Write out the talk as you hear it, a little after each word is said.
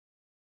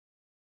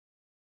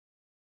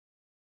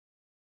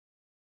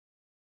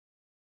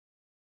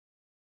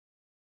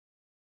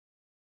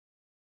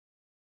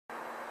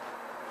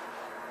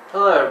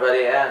Hello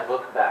everybody and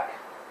welcome back.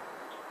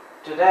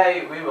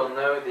 Today we will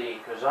know the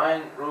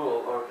cosine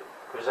rule or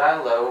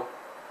cosine law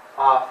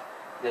of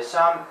the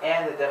sum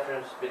and the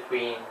difference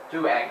between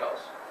two angles.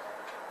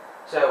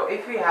 So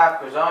if we have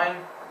cosine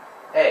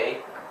A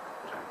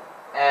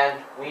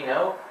and we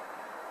know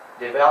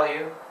the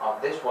value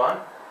of this one,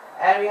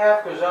 and we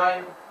have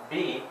cosine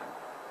B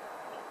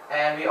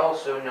and we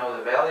also know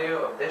the value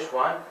of this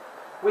one,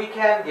 we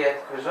can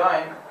get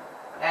cosine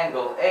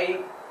angle A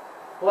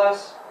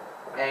plus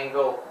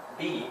angle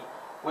B,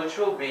 which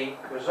will be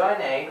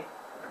cosine A,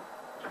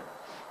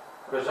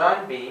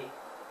 cosine B,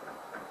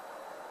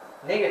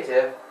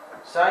 negative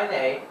sine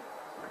A,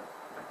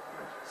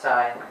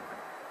 sine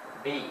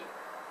B.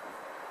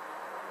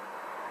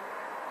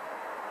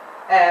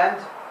 And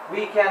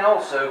we can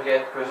also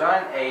get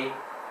cosine A,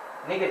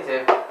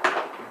 negative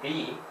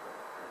B,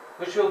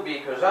 which will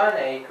be cosine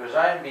A,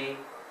 cosine B,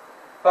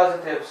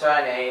 positive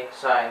sine A,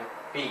 sine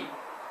B.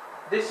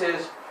 This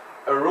is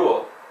a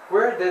rule.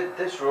 Where did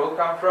this rule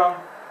come from?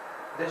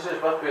 This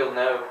is what we'll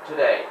know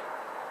today.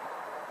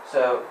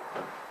 So,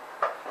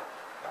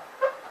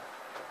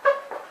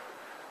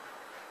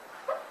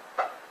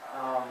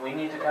 we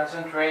need to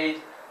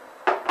concentrate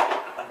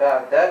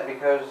about that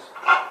because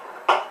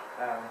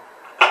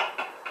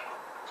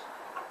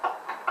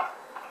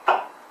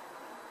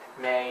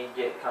it may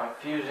get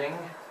confusing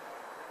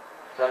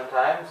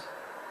sometimes.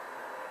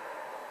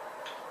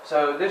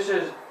 So this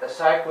is a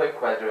cyclic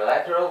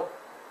quadrilateral.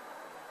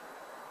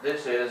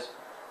 This is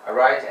a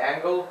right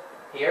angle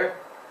here,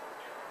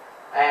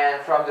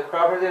 and from the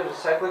property of the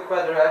cyclic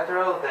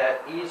quadrilateral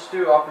that each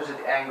two opposite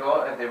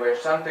angle, if they were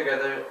summed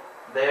together,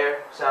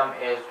 their sum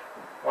is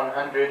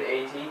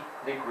 180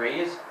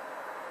 degrees.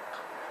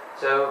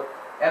 So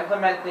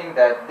implementing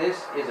that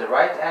this is a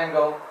right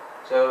angle,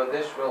 so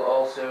this will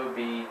also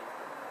be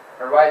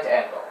a right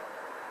angle.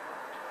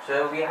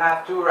 So we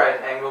have two right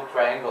angle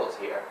triangles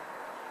here.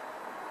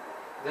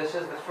 This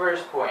is the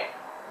first point.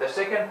 The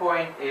second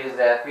point is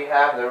that we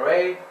have the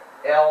ray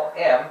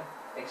LM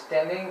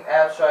extending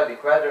outside the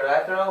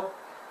quadrilateral,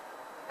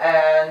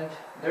 and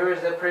there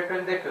is a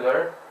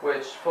perpendicular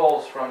which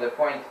falls from the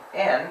point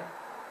N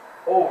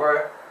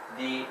over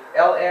the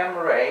LM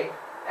ray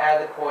at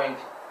the point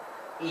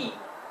E.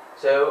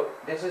 So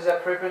this is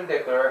a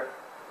perpendicular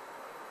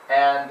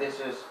and this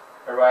is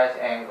a right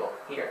angle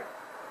here.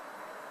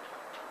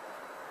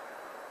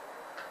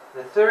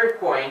 The third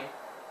point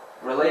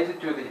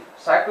related to the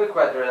cyclic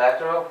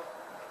quadrilateral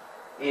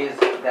is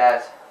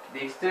that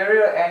the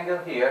exterior angle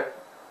here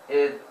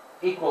is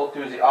equal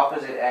to the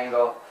opposite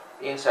angle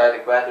inside the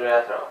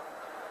quadrilateral.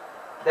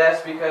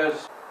 That's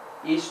because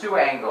each two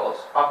angles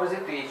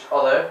opposite to each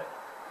other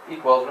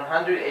equals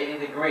 180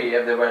 degrees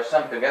if they were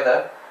summed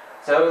together.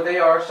 So they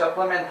are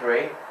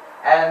supplementary,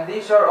 and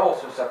these are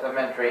also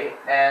supplementary,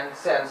 and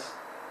since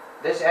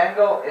this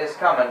angle is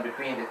common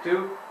between the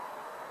two,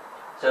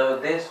 so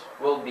this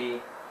will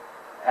be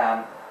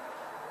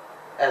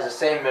as the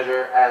same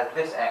measure as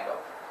this angle.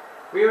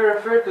 We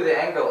refer to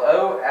the angle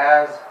O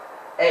as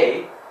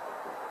A,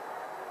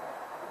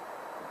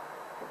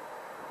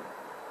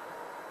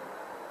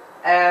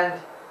 and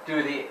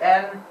to the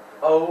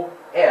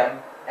NOM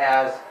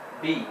as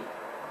B.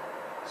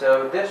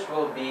 So this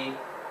will be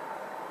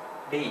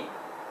B.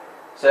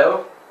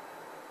 So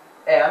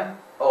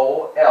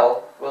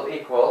MOL will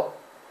equal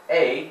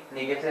A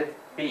negative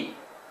B.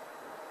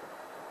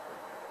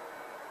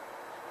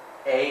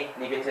 A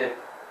negative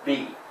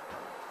B.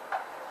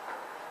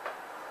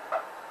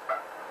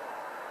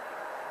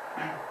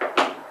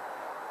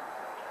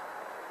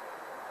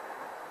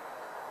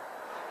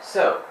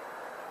 So,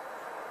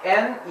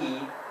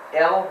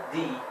 NELD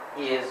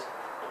is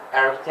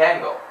a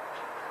rectangle.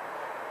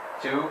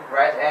 Two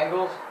right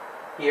angles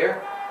here.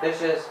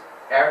 This is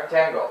a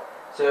rectangle.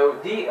 So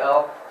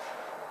DL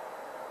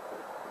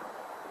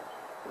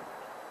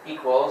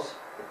equals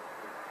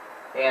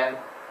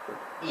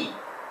NE.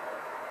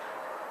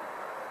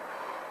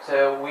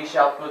 So we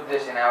shall put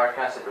this in our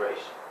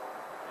consideration.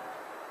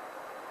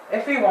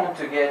 If we want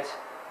to get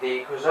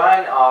the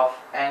cosine of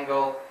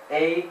angle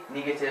A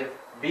negative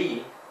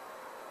B,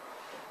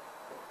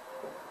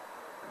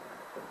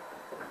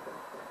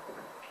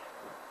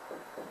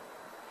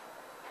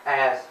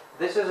 as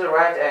this is a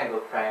right angle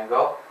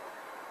triangle,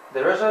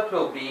 the result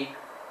will be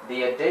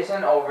the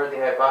adjacent over the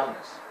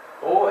hypotenuse,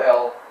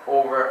 OL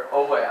over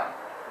OM.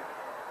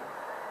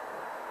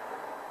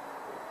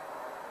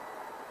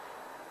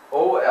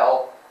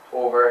 OL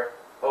over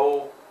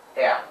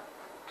OM.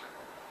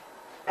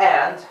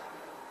 And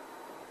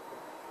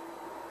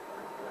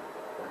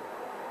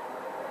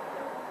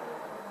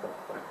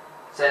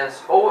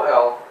since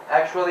OL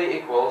actually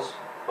equals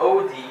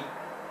OD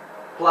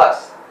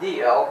plus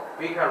DL,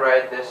 we can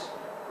write this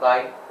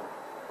like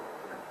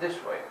this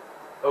way.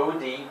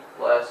 OD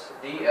plus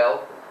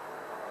DL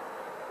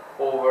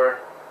over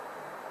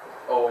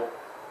OM.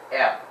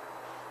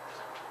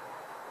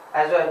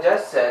 As I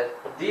just said,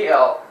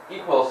 DL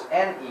equals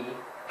NE.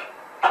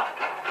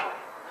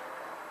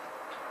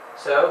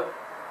 So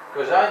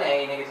cosine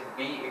A negative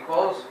B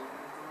equals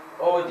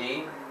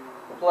OD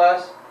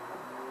plus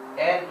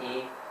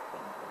NE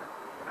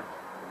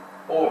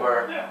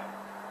over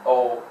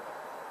OM.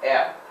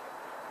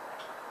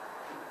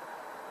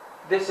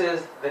 This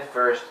is the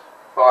first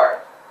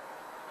part.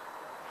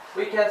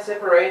 We can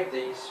separate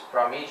these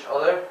from each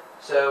other,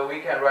 so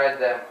we can write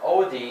them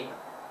OD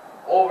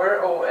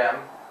over OM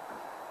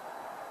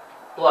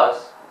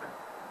plus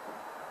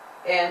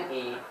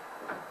NE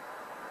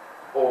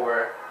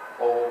over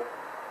OM.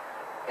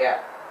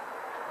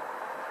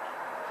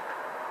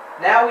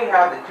 Now we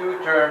have the two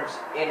terms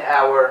in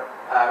our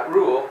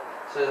rule,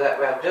 so that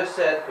we have just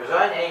said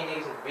cosine A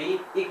negative B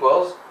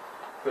equals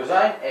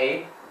cosine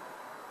A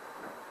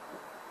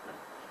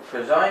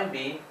cosine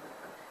B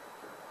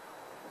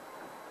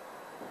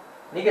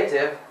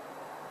negative,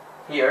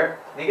 here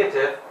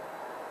negative,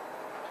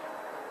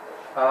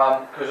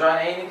 cosine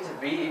A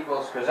negative B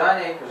equals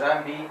cosine A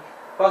cosine B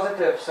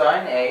positive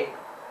sine A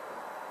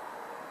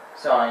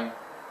sine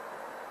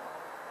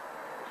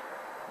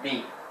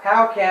B.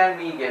 How can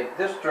we get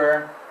this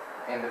term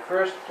in the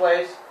first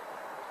place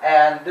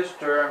and this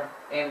term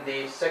in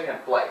the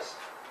second place?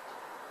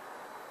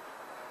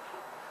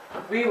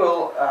 We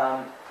will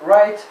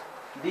write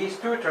these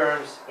two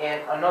terms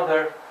in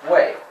another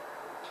way.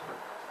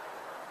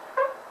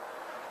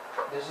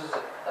 This is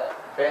a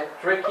bit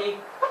tricky.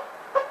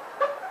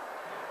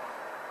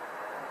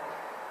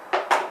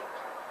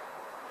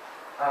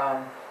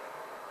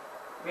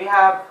 We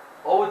have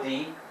OD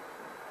in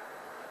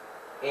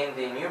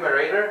the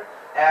numerator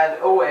and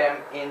OM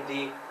in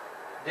the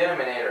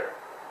denominator.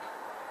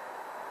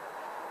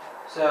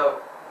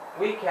 So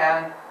we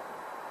can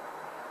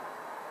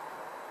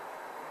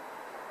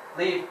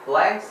leave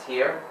blanks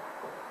here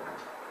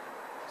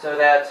so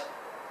that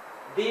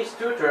these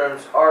two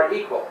terms are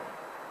equal.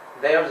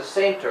 They are the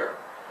same term.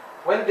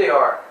 When they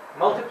are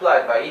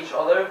multiplied by each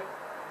other,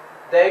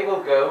 they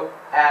will go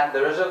and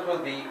the result will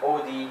be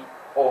OD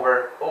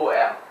over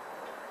OM.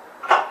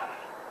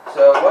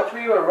 So what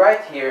we will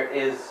write here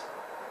is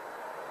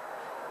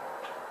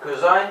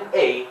cosine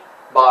A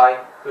by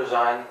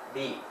cosine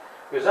B.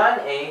 Cosine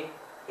A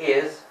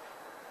is,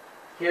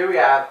 here we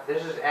have,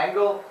 this is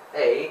angle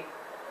A,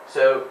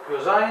 so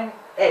cosine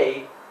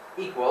A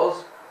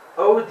equals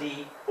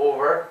OD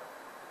over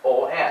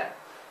ON.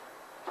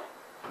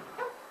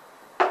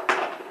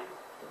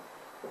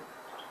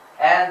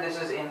 And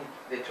this is in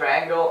the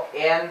triangle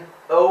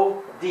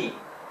NOD.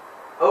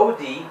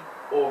 OD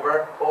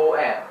over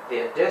ON,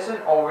 the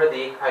adjacent over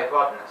the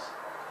hypotenuse.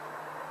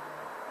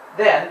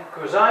 Then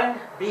cosine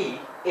B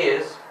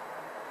is,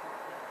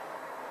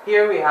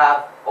 here we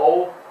have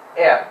OM.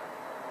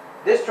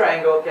 This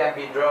triangle can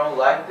be drawn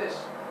like this.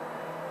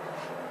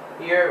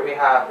 Here we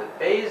have the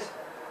base,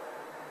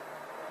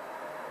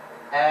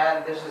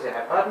 and this is the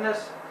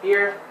hypotenuse.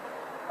 Here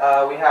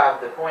we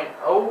have the point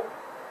O,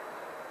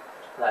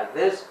 like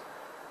this,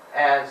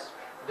 and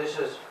this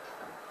is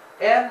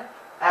N,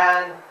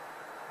 and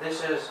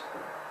this is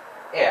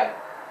N,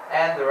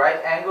 and the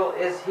right angle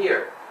is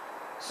here.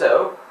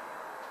 So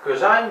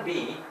cosine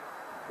B,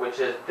 which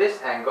is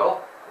this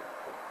angle,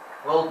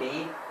 will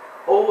be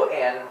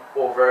ON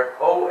over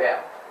OM.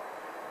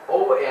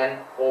 ON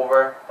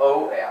over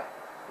OM.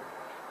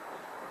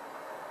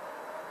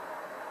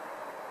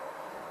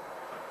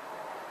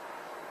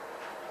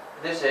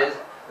 This is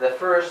the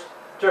first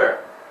term.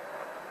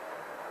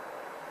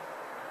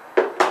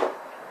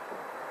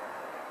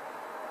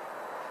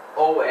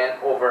 ON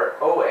over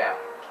OM.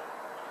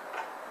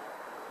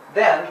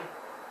 Then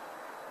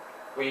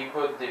we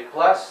put the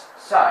plus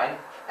sign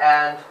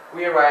and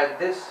we write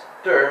this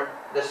term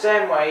the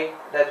same way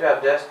that we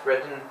have just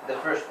written the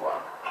first one.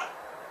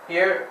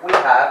 Here we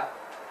have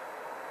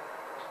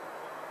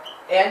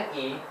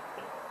NE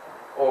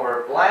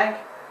over blank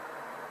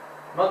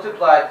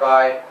multiplied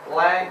by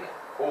blank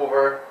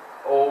over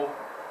OM.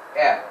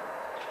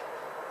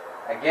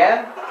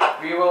 Again,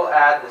 we will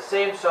add the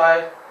same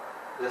side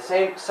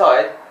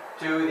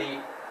to the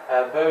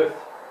both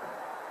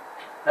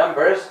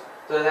numbers,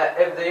 so that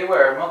if they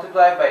were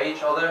multiplied by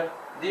each other,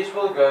 these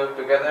will go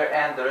together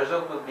and the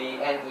result will be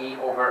NE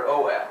over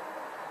OM.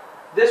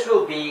 This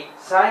will be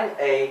sine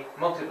A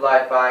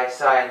multiplied by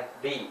sine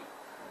B.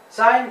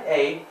 Sine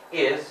A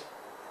is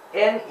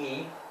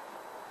NE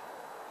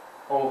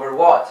over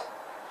what?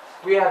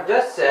 We have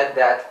just said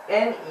that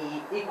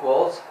NE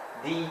equals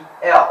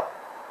DL.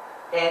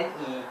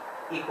 NE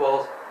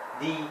equals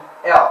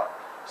DL.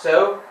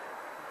 So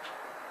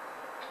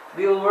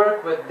we will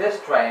work with this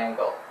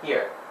triangle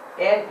here,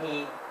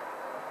 NEM.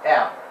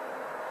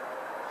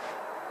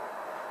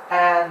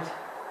 And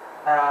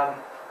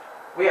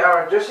we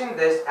are addressing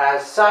this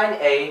as sine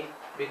A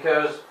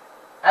because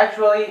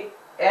actually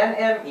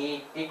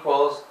NME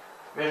equals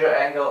measure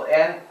angle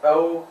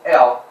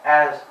NOL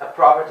as a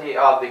property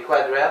of the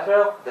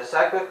quadrilateral, the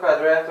cyclic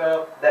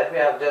quadrilateral that we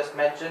have just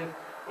mentioned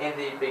in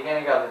the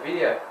beginning of the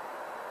video.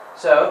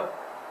 So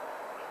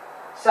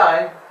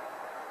sine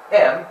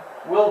M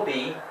will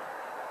be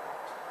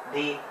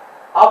the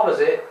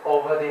opposite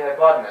over the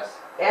hypotenuse,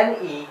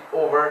 NE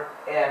over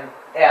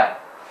NM.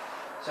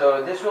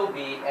 So this will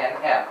be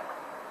NM.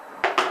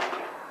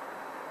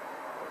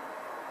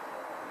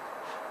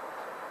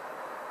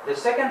 The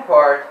second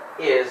part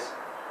is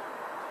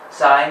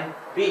sine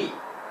B.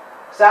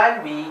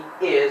 Sine B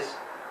is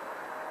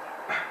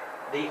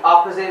the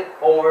opposite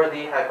over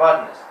the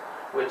hypotenuse,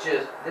 which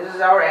is, this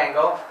is our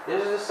angle,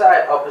 this is the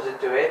side opposite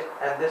to it,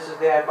 and this is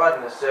the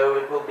hypotenuse, so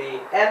it will be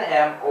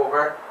NM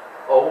over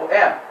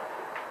OM.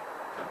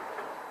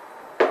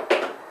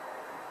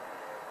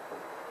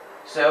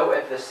 So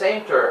at the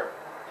same term,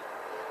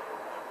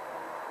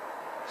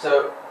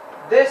 so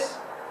this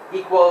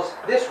equals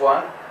this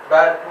one,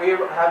 but we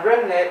have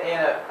written it in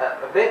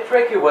a bit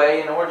tricky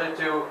way in order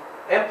to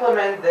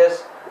implement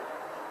this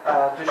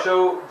to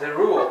show the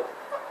rule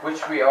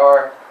which we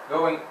are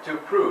going to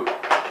prove.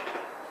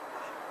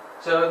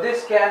 So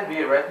this can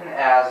be written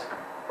as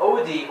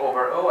OD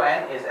over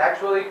ON is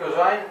actually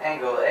cosine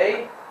angle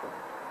A.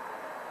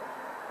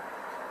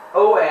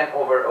 ON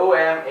over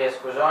OM is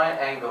cosine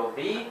angle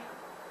B.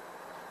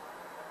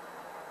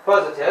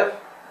 Positive.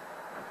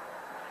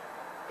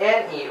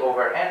 NE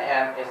over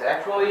NM is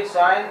actually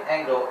sine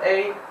angle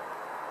A.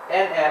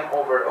 NM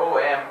over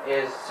OM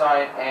is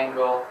sine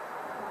angle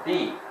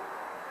B.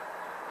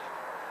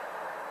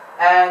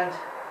 And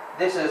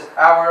this is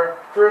our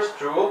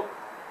first rule.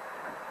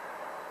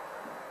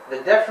 The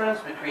difference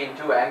between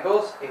two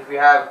angles, if we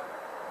have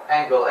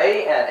angle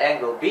A and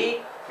angle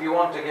B, we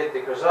want to get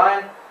the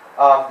cosine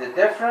of the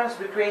difference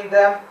between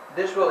them.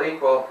 This will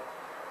equal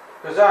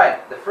cosine,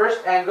 the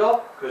first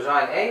angle,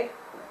 cosine A,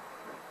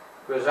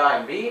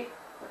 cosine B.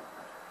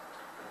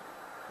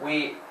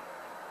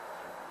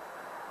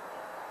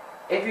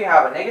 If you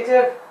have a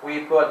negative,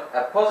 we put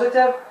a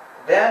positive,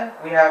 then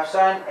we have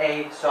sine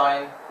A,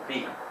 sine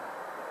B.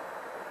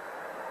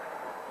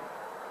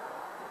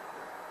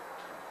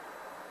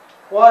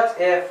 What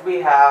if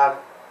we have,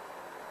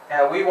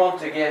 we want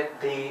to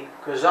get the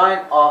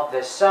cosine of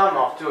the sum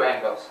of two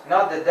angles,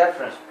 not the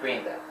difference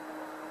between them,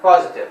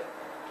 positive.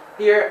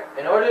 Here,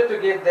 in order to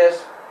get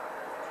this,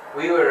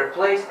 we will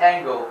replace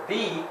angle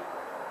B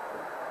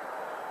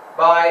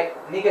by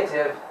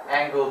negative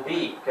angle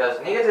B, because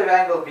negative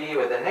angle B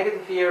with a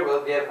negative here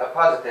will give a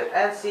positive,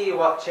 and see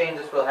what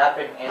changes will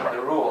happen in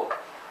the rule.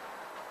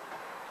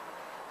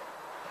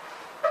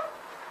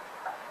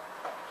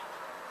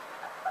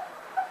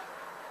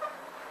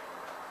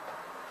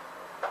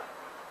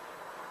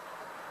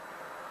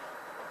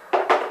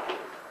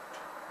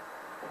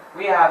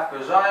 We have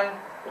cosine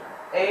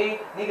A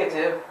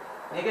negative,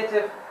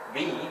 negative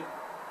B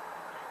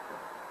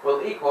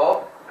will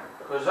equal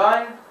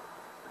cosine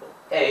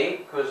A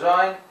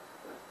cosine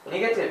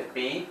negative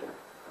B,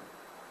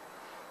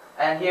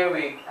 and here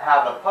we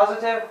have a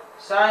positive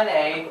sine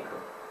A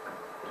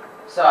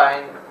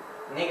sine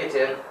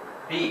negative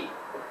B.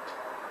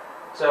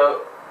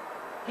 So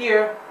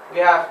here we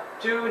have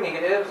two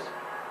negatives,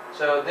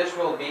 so this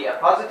will be a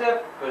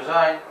positive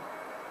cosine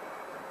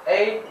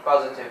A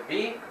positive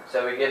B,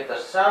 so we get the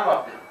sum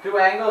of the two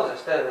angles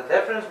instead of the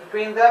difference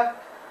between them.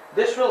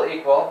 This will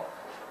equal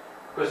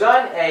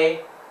cosine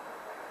A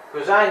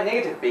cosine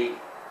negative B.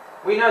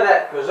 We know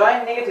that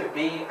cosine negative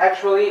B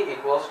actually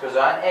equals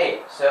cosine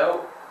A,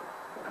 so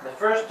the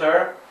first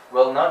term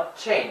will not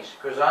change,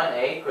 cosine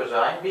A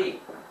cosine B.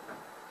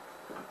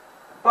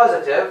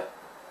 Positive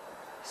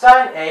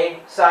sine A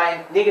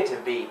sine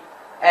negative B,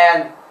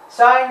 and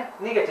sine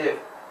negative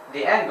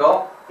the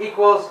angle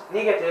equals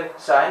negative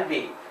sine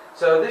B.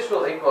 So this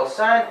will equal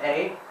sine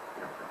A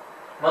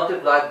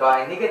multiplied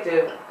by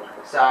negative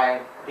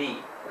sine B.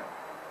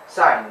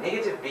 Sine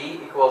negative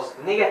B equals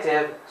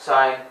negative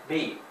sine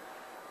B.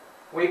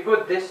 We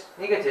put this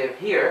negative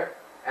here,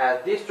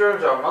 as these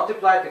terms are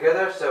multiplied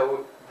together,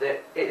 so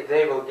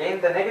they will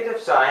gain the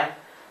negative sign.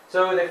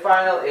 So the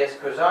final is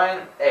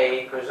cosine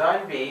A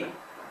cosine B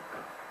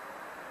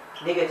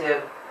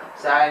negative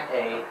sine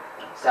A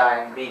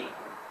sine B.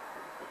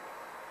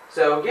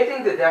 So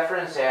getting the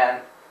difference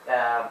and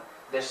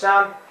the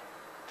sum,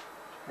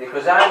 the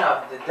cosine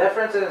of the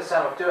difference in the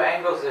sum of two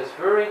angles is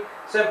very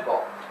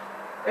simple.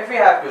 If we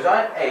have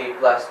cosine A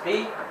plus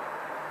B,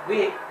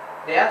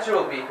 the answer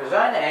will be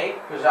cosine A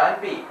cosine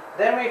B.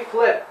 Then we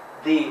flip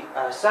the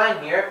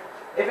sign here.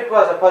 If it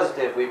was a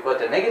positive, we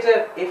put a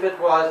negative. If it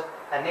was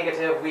a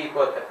negative, we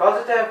put a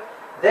positive.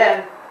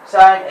 Then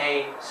sine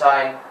A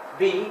sine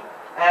B.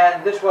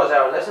 And this was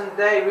our lesson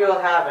today. We will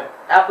have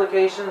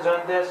applications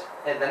on this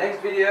in the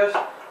next videos,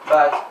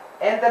 but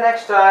in the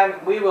next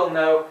time we will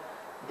know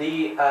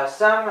the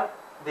sum,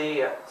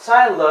 the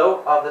sine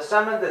law of the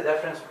sum and the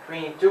difference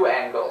between two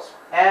angles,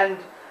 and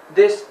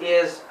this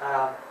is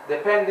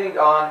depending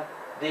on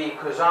the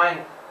cosine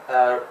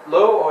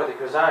law or the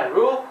cosine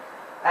rule.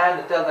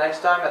 And until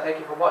next time, I thank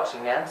you for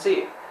watching and see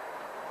you.